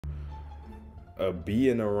A bee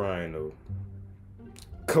and a rhino.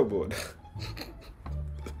 Come on.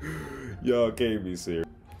 Y'all can't be serious.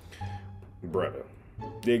 Brother,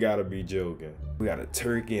 they gotta be joking. We got a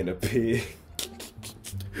turkey and a pig.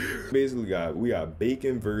 Basically, we got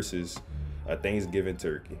bacon versus a Thanksgiving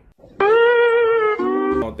turkey.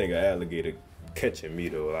 I don't think an alligator catching me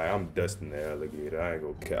though. Like, I'm dusting the alligator. I ain't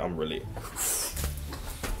gonna catch. I'm really.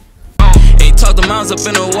 Hey, talk the miles up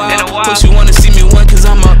in a while. Cause you wanna see me win, cause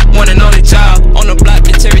I'm a one and only child. On the block,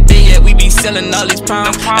 bitch, every day, yeah, we be selling all these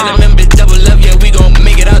pounds. Element, bitch, double love, yeah, we gon'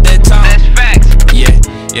 make it out that town. That's facts.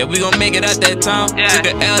 Yeah, we gon' make it out that town. Took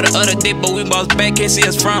an L the other day, but we bounce back, can't see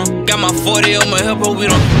us frown. Got my 40 on my hip, but we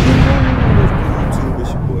don't. It's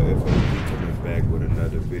your boy FOD coming back with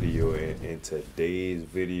another video. And in today's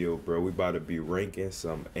video, bro, we about to be ranking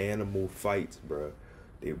some animal fights, bro.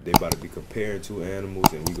 They about to be comparing two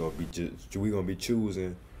animals, and we gonna be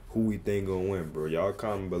choosing who we think gonna win, bro. Y'all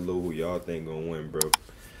comment below who y'all think gonna win, bro.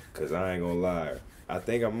 Cause I ain't gonna lie, I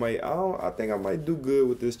think I might do good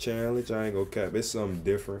with this challenge. I ain't gonna cap. It's something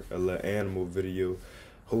different, a little animal video.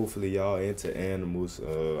 Hopefully y'all into animals. I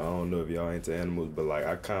don't know if y'all into animals, but like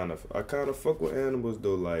I kind of fuck with animals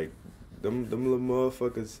though. Like them little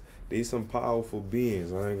motherfuckers, they some powerful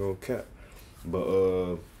beings. I ain't gonna cap.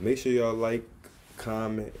 But make sure y'all like,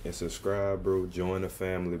 comment, and subscribe, bro. Join the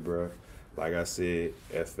family, bro. Like I said,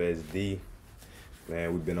 FSD,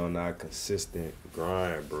 man, we've been on our consistent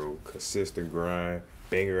grind, bro. Consistent grind,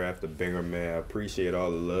 banger after banger, man. I appreciate all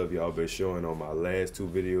the love y'all been showing on my last two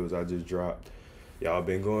videos I just dropped. Y'all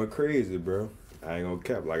been going crazy, bro. I ain't gonna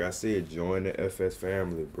cap. Like I said, join the FS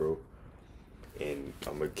family, bro. And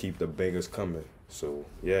I'm gonna keep the bangers coming. So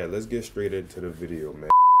yeah, let's get straight into the video, man.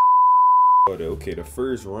 Okay, the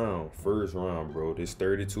first round, bro. There's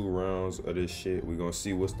 32 rounds of this shit. We gonna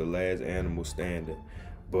see what's the last animal standing.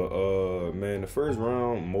 But man, the first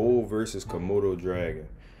round, mole versus Komodo dragon.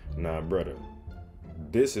 Nah, brother,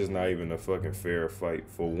 this is not even a fucking fair fight.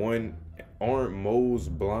 For one, aren't moles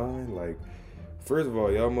blind? Like, first of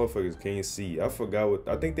all, y'all motherfuckers can't see. I forgot what,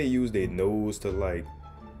 I think they use their nose to like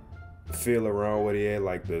feel around where they at,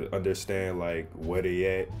 like to understand like where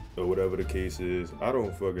they at or whatever the case is. I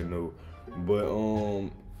don't fucking know. But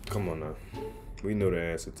come on now, we know the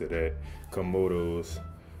answer to that. Komodos,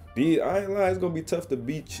 I ain't lying, it's gonna be tough to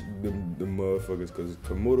beat the motherfuckers, cause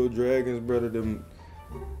Komodo dragons, brother, them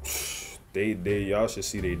y'all should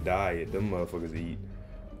see their diet. Them motherfuckers eat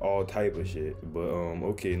all type of shit. But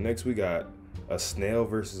okay, next we got a snail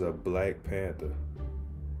versus a black panther.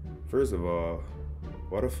 First of all,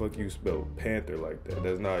 why the fuck you spell panther like that?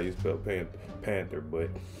 That's not how you spell panther, but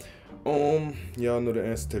y'all know the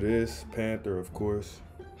answer to this. Panther, of course.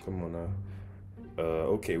 Come on now.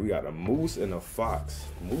 Okay, we got a moose and a fox.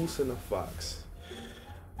 Moose and a fox.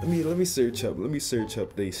 Let me search up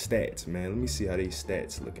their stats, man. Let me see how they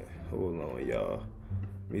stats looking. Hold on, y'all.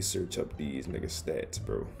 Let me search up these niggas stats,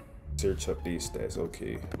 bro. Search up these stats.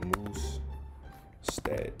 Okay, moose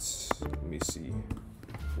stats. Let me see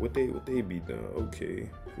what they be done. Okay,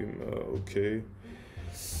 okay,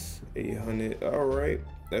 800. All right,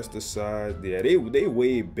 that's the size. Yeah, they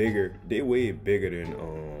way bigger. They way bigger than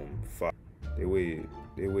fox. They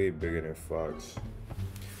way bigger than fox.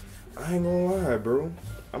 I ain't gonna lie, bro.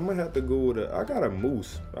 I might have to go with I got a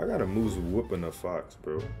moose. I got a moose whooping a fox,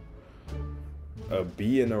 bro. A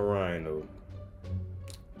bee and a rhino.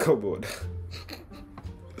 Come on.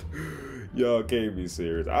 Y'all can't be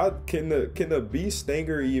serious. Can the bee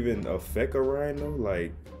stinger even affect a rhino?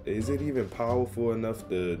 Like, is it even powerful enough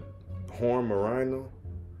to harm a rhino?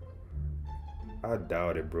 I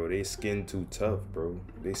doubt it, bro. They skin too tough, bro.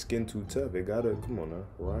 They skin too tough. They gotta, come on now,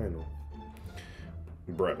 rhino.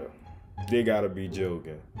 Brother, they gotta be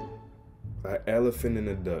joking. An elephant and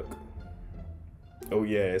a duck. Oh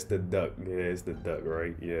yeah, it's the duck. Yeah, it's the duck,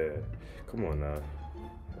 right? Yeah. Come on now.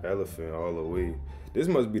 Elephant all the way. This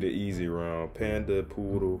must be the easy round. Panda,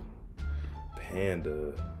 poodle.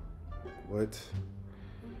 Panda. What?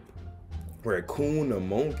 Raccoon, a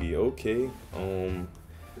monkey. Okay.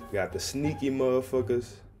 Got the sneaky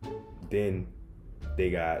motherfuckers. Then they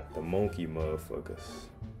got the monkey motherfuckers.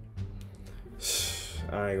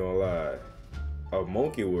 I ain't gonna lie. A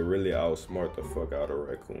monkey would really outsmart the fuck out of a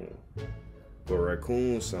raccoon. But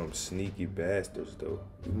raccoons some sneaky bastards though.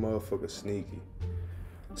 You motherfuckers sneaky.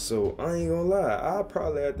 So I ain't gonna lie. I'll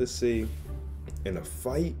probably have to say, in a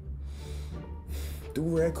fight,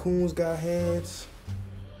 do raccoons got hands?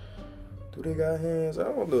 Do they got hands? I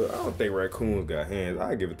don't know. I don't think raccoons got hands.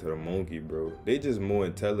 I give it to the monkey, bro. They just more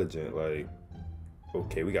intelligent. Like,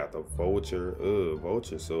 okay, we got the vulture. Ugh,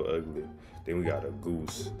 vulture's so ugly. Then we got a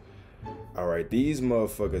goose. All right, these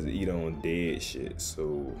motherfuckers eat on dead shit,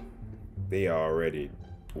 so they already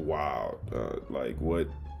wild. Like what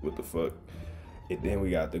the fuck? And then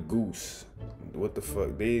we got the goose. What the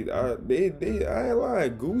fuck? They I ain't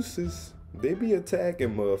lying. Gooses, they be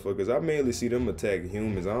attacking motherfuckers. I mainly see them attack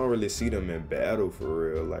humans. I don't really see them in battle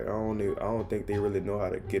for real. Like I don't think they really know how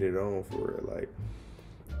to get it on for real. Like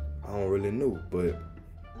I don't really know, but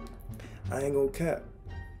I ain't gonna cap.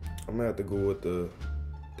 I'm gonna have to go with the.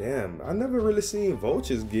 Damn, I never really seen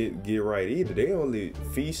vultures get right either. They only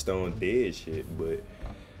feast on dead shit, but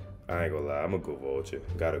I ain't gonna lie, I'm gonna go vulture.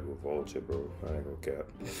 Gotta go vulture, bro. I ain't gonna cap.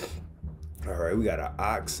 Alright, we got an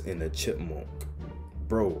ox and a chipmunk.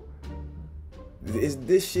 Bro, is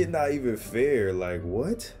this shit not even fair? Like,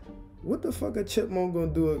 what? What the fuck a chipmunk gonna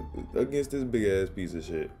do against this big ass piece of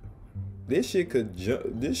shit? This shit could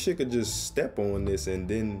just step on this and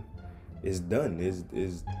then it's done.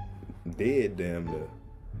 It's dead damn near.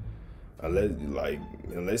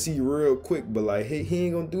 Unless he real quick, but like he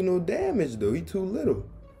ain't gonna do no damage though. He too little.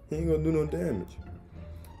 He ain't gonna do no damage.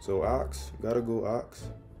 So ox, gotta go ox.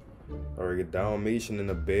 Or a Dalmatian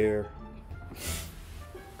and a bear.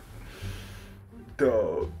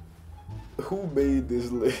 Dog, who made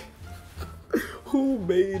this list? Who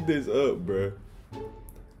made this up, bruh?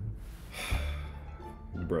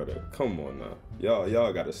 Brother, come on now.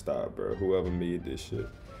 Y'all gotta stop, bro. Whoever made this shit.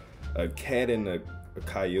 A cat and a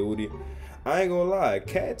coyote. I ain't gonna lie,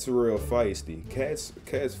 cats real feisty. Cats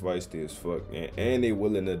feisty as fuck, and they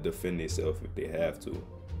willing to defend themselves if they have to.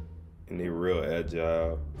 And they real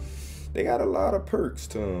agile. They got a lot of perks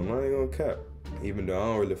to them. I ain't gonna cap. Even though I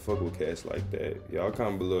don't really fuck with cats like that. Y'all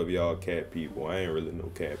comment below if y'all cat people. I ain't really no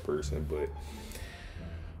cat person, but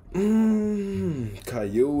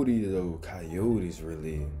coyote though. Coyotes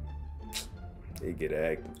really, they get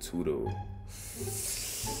active too though.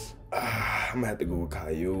 I'm gonna have to go with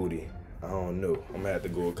coyote. I don't know. I'm gonna have to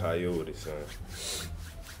go with coyote, son.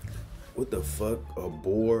 What the fuck? A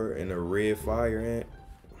boar and a red fire ant?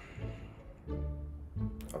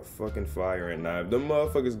 A fucking fire ant. Nah, if them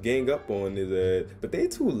motherfuckers gang up on his ass, but they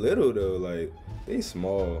too little though. Like they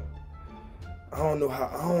small. I don't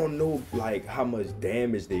know like how much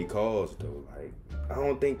damage they cause though. Like I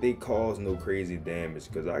don't think they cause no crazy damage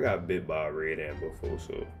because I got bit by a red ant before,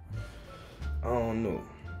 so I don't know.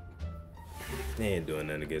 They ain't doing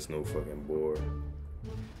nothing against no fucking boar.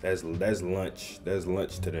 That's lunch. That's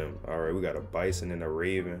lunch to them. All right, we got a bison and a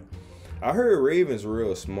raven. I heard ravens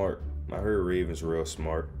real smart.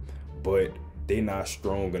 But they not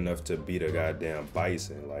strong enough to beat a goddamn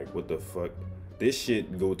bison. Like what the fuck? This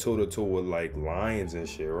shit go toe to toe with like lions and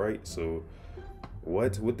shit, right? So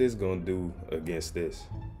what this gonna do against this?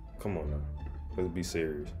 Come on now, let's be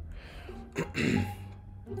serious.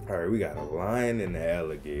 All right, we got a lion and an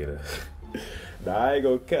alligator. Now I ain't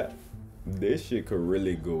gonna cap. This shit could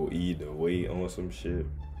really go either way on some shit.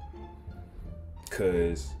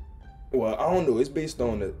 Cause, well, I don't know. It's based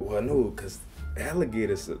on the, well, no, cause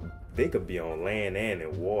alligators, they could be on land and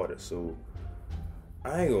in water. So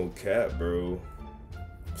I ain't gonna cap, bro.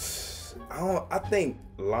 I think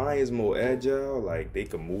lions more agile. Like they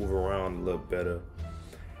can move around a little better.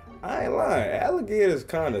 I ain't lying. Alligators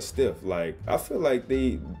kind of stiff. Like I feel like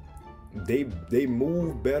they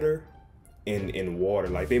move better in water.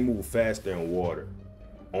 Like they move faster in water.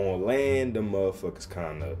 On land, the motherfuckers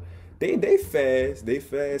kind of they fast. They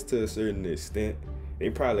fast to a certain extent. They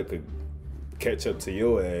probably could catch up to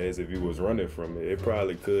your ass if you was running from it. It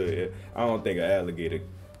probably could. I don't think an alligator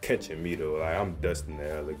catching me though. Like I'm dusting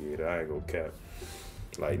the alligator. I ain't gonna cap.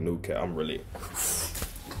 Like no cap. I'm really.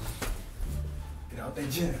 Get out that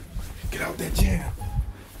jam. Get out that jam.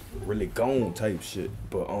 Really gone type shit.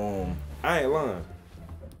 But I ain't lying.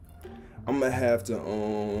 I'm gonna have to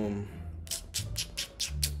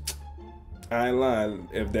I ain't lying.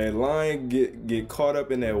 If that lion get caught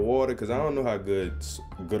up in that water, cause I don't know how good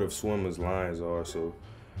of swimmers lions are, so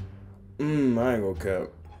I ain't gonna cap.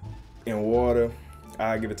 In water,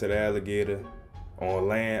 I give it to the alligator. On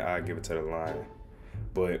land, I give it to the lion.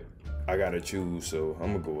 But I gotta choose, so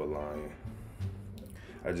I'm gonna go with lion.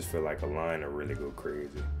 I just feel like a lion will really go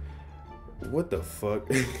crazy. What the fuck?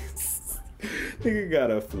 Nigga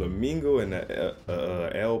got a flamingo and a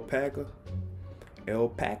alpaca.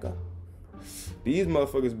 Alpaca. These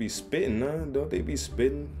motherfuckers be spitting, huh? Don't they be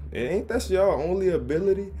spitting? Ain't that y'all only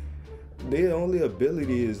ability? Their only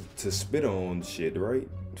ability is to spit on shit, right?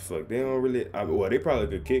 Fuck, they don't really. Well, they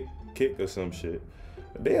probably could kick or some shit.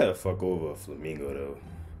 But they'll fuck over a flamingo though.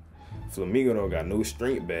 Flamingo don't got no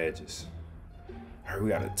strength badges. Alright, we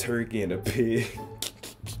got a turkey and a pig.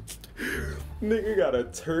 Nigga got a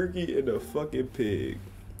turkey and a fucking pig.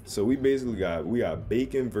 So we basically got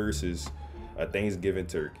bacon versus a Thanksgiving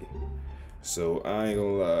turkey. So I ain't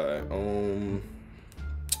gonna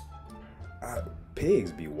lie,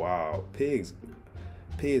 pigs be wild. Pigs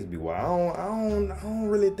be wild. I don't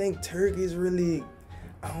really think turkeys really.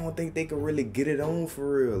 I don't think they can really get it on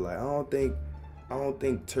for real. Like I don't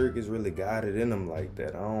think turkeys really got it in them like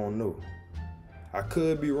that. I don't know. I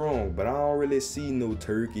could be wrong, but I don't really see no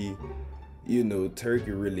turkey.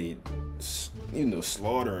 Turkey really,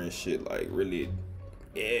 slaughtering shit like really,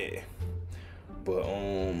 yeah. But I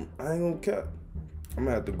ain't gonna cap. I'm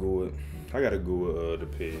gonna have to go with. I gotta go with the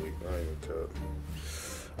pig. I ain't gonna cap.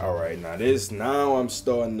 All right, now I'm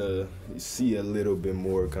starting to see a little bit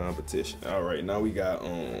more competition. All right, now we got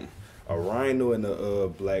a rhino and a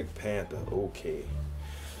Black Panther. Okay,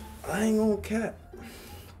 I ain't gonna cap.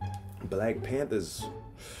 Black Panthers,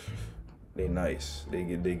 they nice. They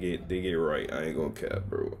get right. I ain't gonna cap,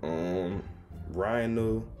 bro.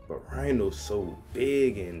 Rhino, but Rhino's so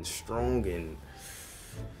big and strong and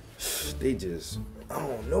they just, I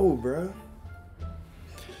don't know, bro.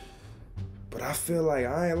 But I feel like,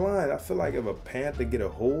 I ain't lying, I feel like if a panther get a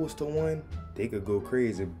hose to one, they could go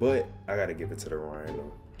crazy. But I gotta give it to the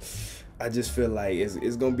rhino. I just feel like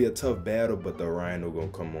it's gonna be a tough battle, but the rhino gonna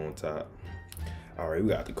come on top. All right, we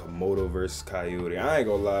got the Komodo versus Coyote. I ain't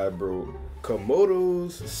gonna lie, bro.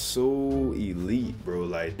 Komodos so elite, bro.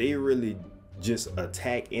 Like they really just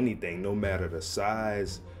attack anything, no matter the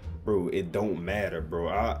size, bro. It don't matter,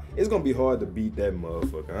 bro. It's gonna be hard to beat that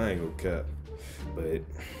motherfucker. I ain't gonna cap, but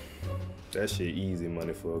that shit easy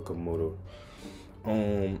money for a Komodo.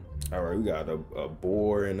 All right, we got a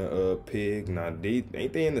boar and a pig. Now,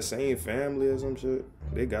 ain't they in the same family or some shit?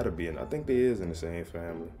 They gotta be in. I think they is in the same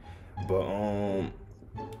family. But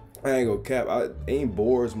I ain't gonna cap. Ain't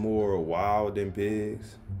boars more wild than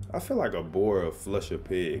pigs? I feel like a boar will flush a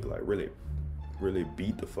pig, like really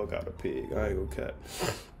beat the fuck out of pig. I ain't gonna cap.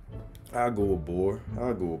 I'll go with boar. I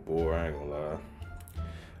ain't gonna lie.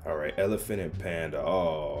 All right, elephant and panda.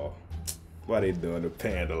 Oh, why they doing the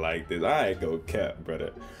panda like this? I ain't gonna cap,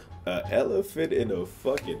 brother. An elephant and a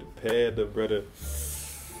fucking panda, brother.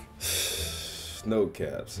 No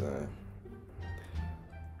cap, son.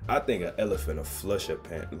 I think an elephant will flush a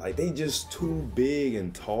panda. Like they just too big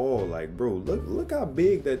and tall. Like, bro, look how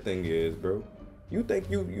big that thing is, bro. You think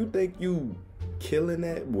you killing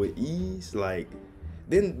that with ease? Like,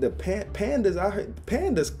 then the pandas. I heard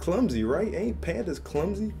pandas clumsy, right? Ain't pandas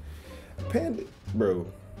clumsy? Panda, bro.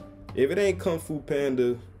 If it ain't Kung Fu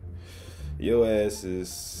Panda, your ass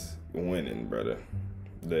is winning, brother.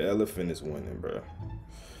 The elephant is winning, bro.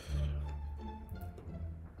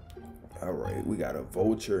 All right, we got a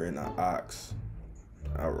vulture and an ox.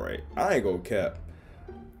 All right, I ain't gonna cap.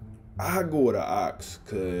 I go with an ox,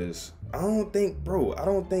 cause I don't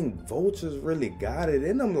think vultures really got it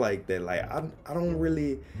in them like that. Like I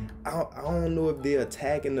don't know if their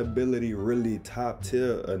attacking ability really top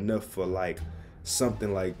tier enough for like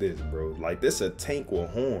something like this, bro. Like this a tank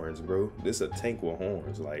with horns, bro. This a tank with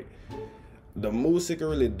horns. Like the most it can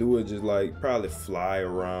really do is just like probably fly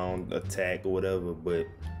around, attack or whatever. But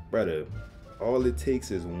brother, all it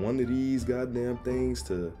takes is one of these goddamn things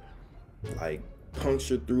to like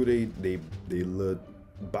puncture through they little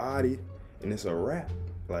body, and it's a wrap.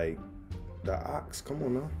 Like the ox, come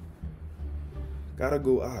on now. Gotta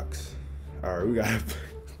go ox. All right, we gotta.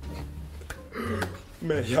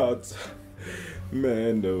 Man, y'all.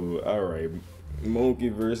 Man, no. All right, monkey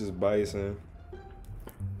versus bison.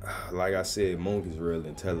 Like I said, monkey's real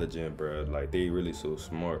intelligent, bro. Like they really so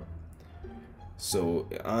smart. So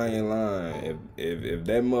I ain't lying. If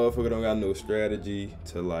that motherfucker don't got no strategy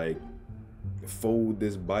to like fold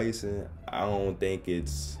this bison, I don't think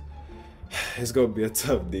it's gonna be a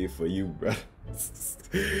tough day for you, bro.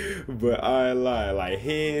 But I ain't lying. Like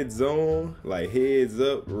heads on, like heads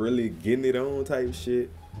up, really getting it on type shit.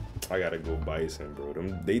 I gotta go bison, bro.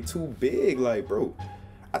 They too big, like, bro.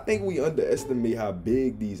 I think we underestimate how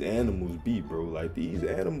big these animals be, bro. Like these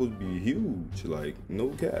animals be huge, like no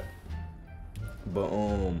cap. But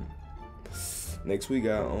next we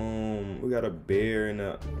got a bear and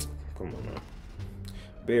a, come on now,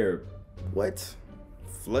 bear, what?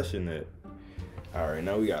 Flushing it. All right,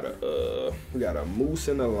 now we got a moose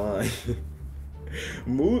and a lion.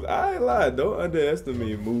 Moose, I ain't lying, don't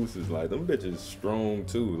underestimate mooses. Like them bitches strong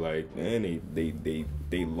too. Like, man,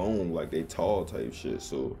 they long, like they tall type shit.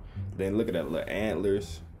 So then look at that little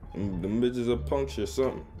antlers. Them bitches will puncture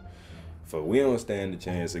something. So we don't stand a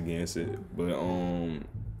chance against it. But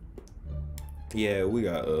yeah, we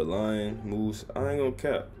got a lion, moose. I ain't gonna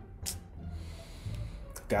cap.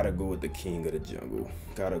 Gotta go with the king of the jungle.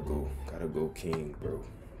 Gotta go king, bro.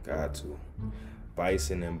 Got to.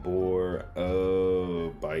 Bison and boar.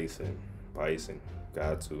 Bison.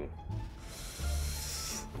 Got to.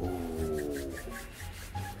 Ooh.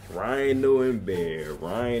 Rhino and bear.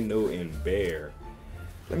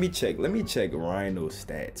 Let me check Rhino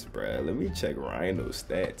stats, bruh. Let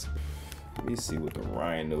me see what the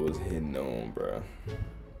Rhino is hitting on, bruh.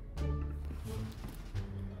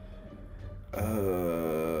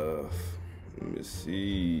 Let me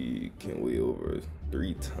see. Can we over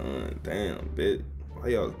 3 tons? Damn, bitch. Why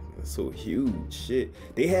y'all so huge? Shit.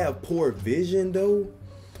 They have poor vision though.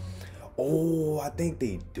 Oh, I think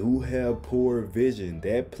they do have poor vision.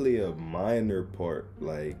 That play a minor part,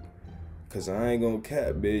 like, cause I ain't gonna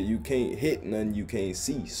cap, bitch. You can't hit nothing you can't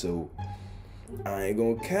see, so I ain't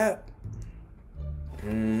gonna cap.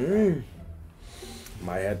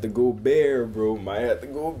 Might have to go bear, bro.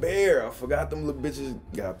 I forgot them little bitches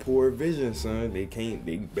got poor vision, son. They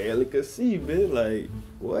barely could see, bitch. Like,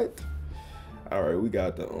 what? All right, we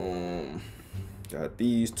got got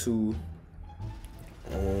these two.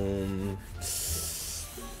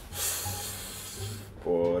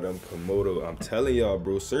 Boy, them Komodo. I'm telling y'all,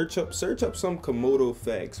 bro. Search up some Komodo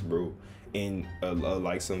facts, bro, and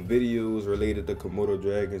like some videos related to Komodo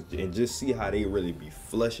dragons, and just see how they really be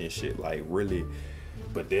flushing shit, like really.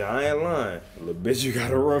 But then I ain't lying, little bitch. You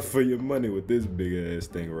gotta run for your money with this big ass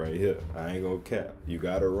thing right here. I ain't gonna cap. You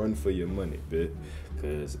gotta run for your money, bitch.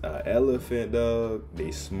 Cause elephant, dog,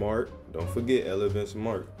 they smart. Don't forget, elephants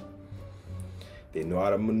smart. They know how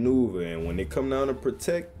to maneuver, and when they come down to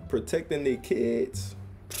protecting their kids,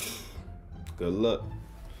 good luck.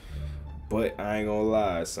 But I ain't gonna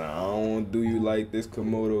lie, son. I don't do you like this,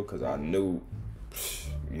 Komodo, cause I knew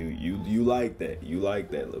you like that. You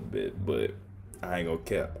like that little bit, but I ain't gonna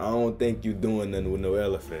cap. I don't think you doing nothing with no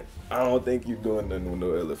elephant.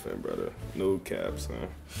 Brother. No cap, son.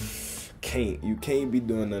 You can't be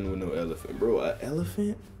doing nothing with no elephant, bro. An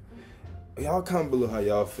elephant? Y'all comment below how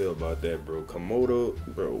y'all feel about that, bro. Komodo,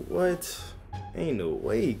 bro, what? Ain't no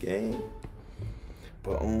way, gang.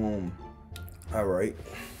 But all right.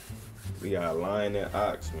 We got lion and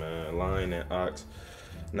ox, man.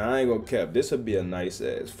 Now I ain't gonna cap. This'll be a nice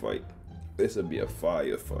ass fight. This'll be a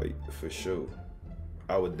fire fight for sure.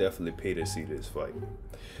 I would definitely pay to see this fight.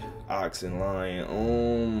 Ox and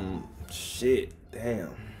lion. Shit,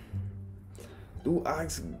 damn. Do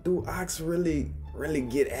ox really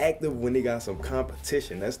get active when they got some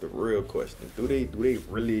competition? That's the real question. Do they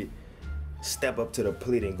really step up to the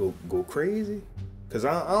plate and go crazy? Cause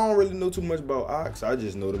I don't really know too much about ox. I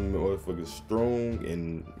just know them motherfuckers strong,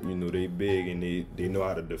 and you know they big, and they know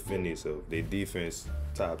how to defend themselves. They defense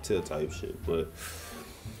top tier type shit. But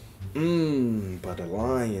the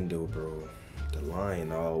lion though, bro. The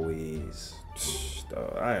lion always.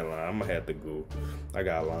 I ain't lying. I'm gonna have to go. I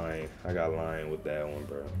got lion with that one,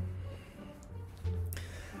 bro.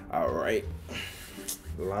 All right,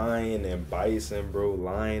 lion and bison, bro.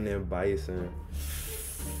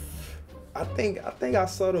 I think I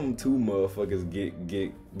saw them two motherfuckers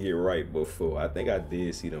get right before. I think I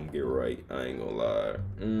did see them get right. I ain't gonna lie.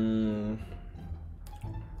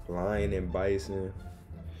 Lion and bison.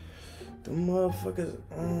 The motherfuckers,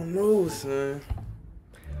 I don't know, son.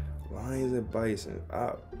 Lions and bison.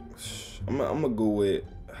 I'm gonna go with,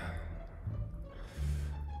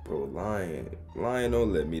 bro. Lion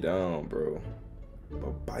don't let me down, bro.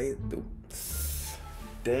 But bison, dude.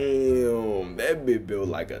 Damn, that bitch built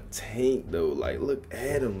like a tank though. Like, look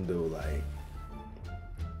at him though. Like,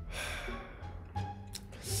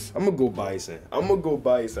 I'm gonna go bison.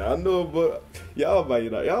 I know, but y'all might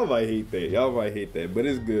hate that. But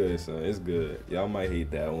it's good, son. It's good. Y'all might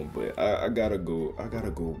hate that one, but I gotta go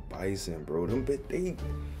bison, bro. Them bitch,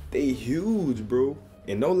 they huge, bro.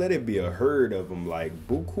 And don't let it be a herd of them, like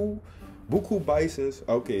buku bisons.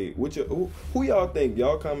 Okay, who y'all think?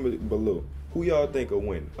 Y'all comment below. Who y'all think will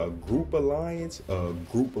win? A group of lions or a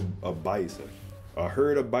group of bison? A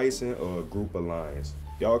herd of bison or a group of lions?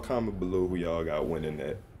 Y'all comment below who y'all got winning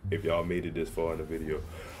that, if y'all made it this far in the video.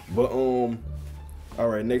 But all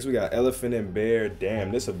right, next we got elephant and bear.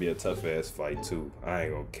 Damn, this will be a tough ass fight too. I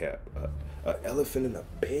ain't gonna cap. An elephant and a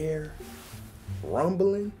bear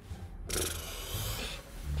rumbling.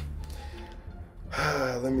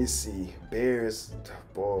 Let me see. Bears,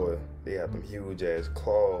 boy, they have them huge ass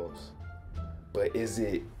claws. But is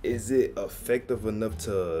it effective enough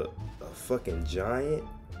to a fucking giant,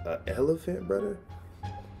 an elephant, brother?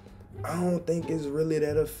 I don't think it's really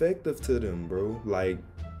that effective to them, bro. Like,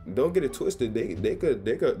 don't get it twisted. They could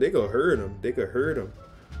hurt them. They could hurt them.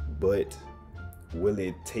 But will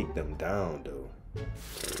it take them down though?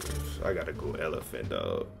 I gotta go elephant,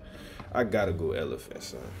 dog. I gotta go elephant,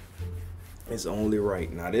 son. It's only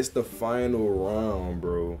right. Now this the final round,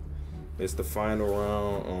 bro. It's the final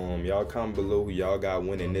round. Y'all comment below who y'all got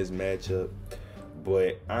winning this matchup.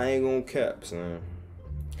 But I ain't gonna cap, son.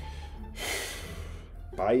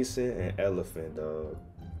 Bison and elephant, dog.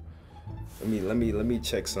 Let me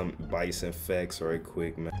check some bison facts right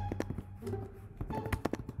quick, man.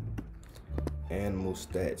 Animal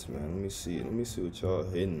stats, man. Let me see what y'all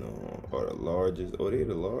hitting on. Are the largest? Oh, they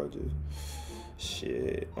the largest.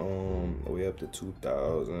 Shit. We up to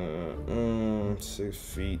 2,000. 6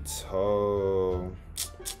 feet tall.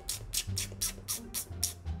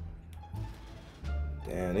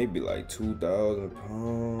 Damn, they be like 2,000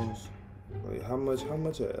 pounds. Like how much an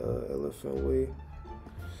elephant weigh?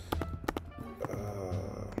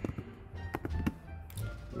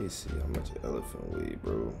 Let me see how much an elephant weigh,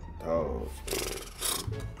 bro. Dog.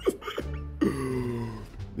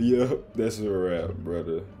 Yep, that's a wrap,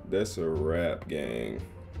 brother. That's a wrap, gang.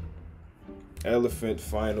 Elephant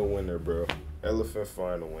final winner, bro. Elephant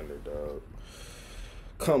final winner, dog.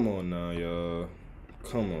 Come on now, y'all.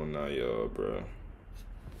 Come on now, y'all, bro.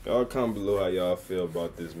 Y'all comment below how y'all feel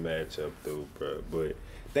about this matchup, though, bro. But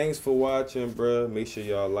thanks for watching, bro. Make sure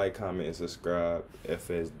y'all like, comment, and subscribe.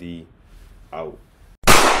 FSD out.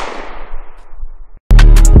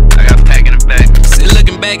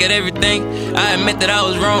 Back at everything, I admit that I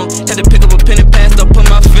was wrong. Had to pick up a pen and pass, up, put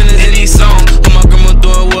my feelings in these songs. When my grandma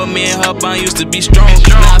doing what me and her bond used to be strong.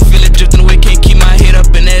 Now I feel it drifting away, can't keep my head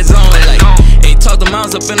up in that zone. Like, ain't talked to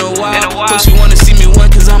moms up in a while. Hope she wanna see me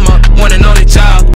one, cause I'm a one and only child.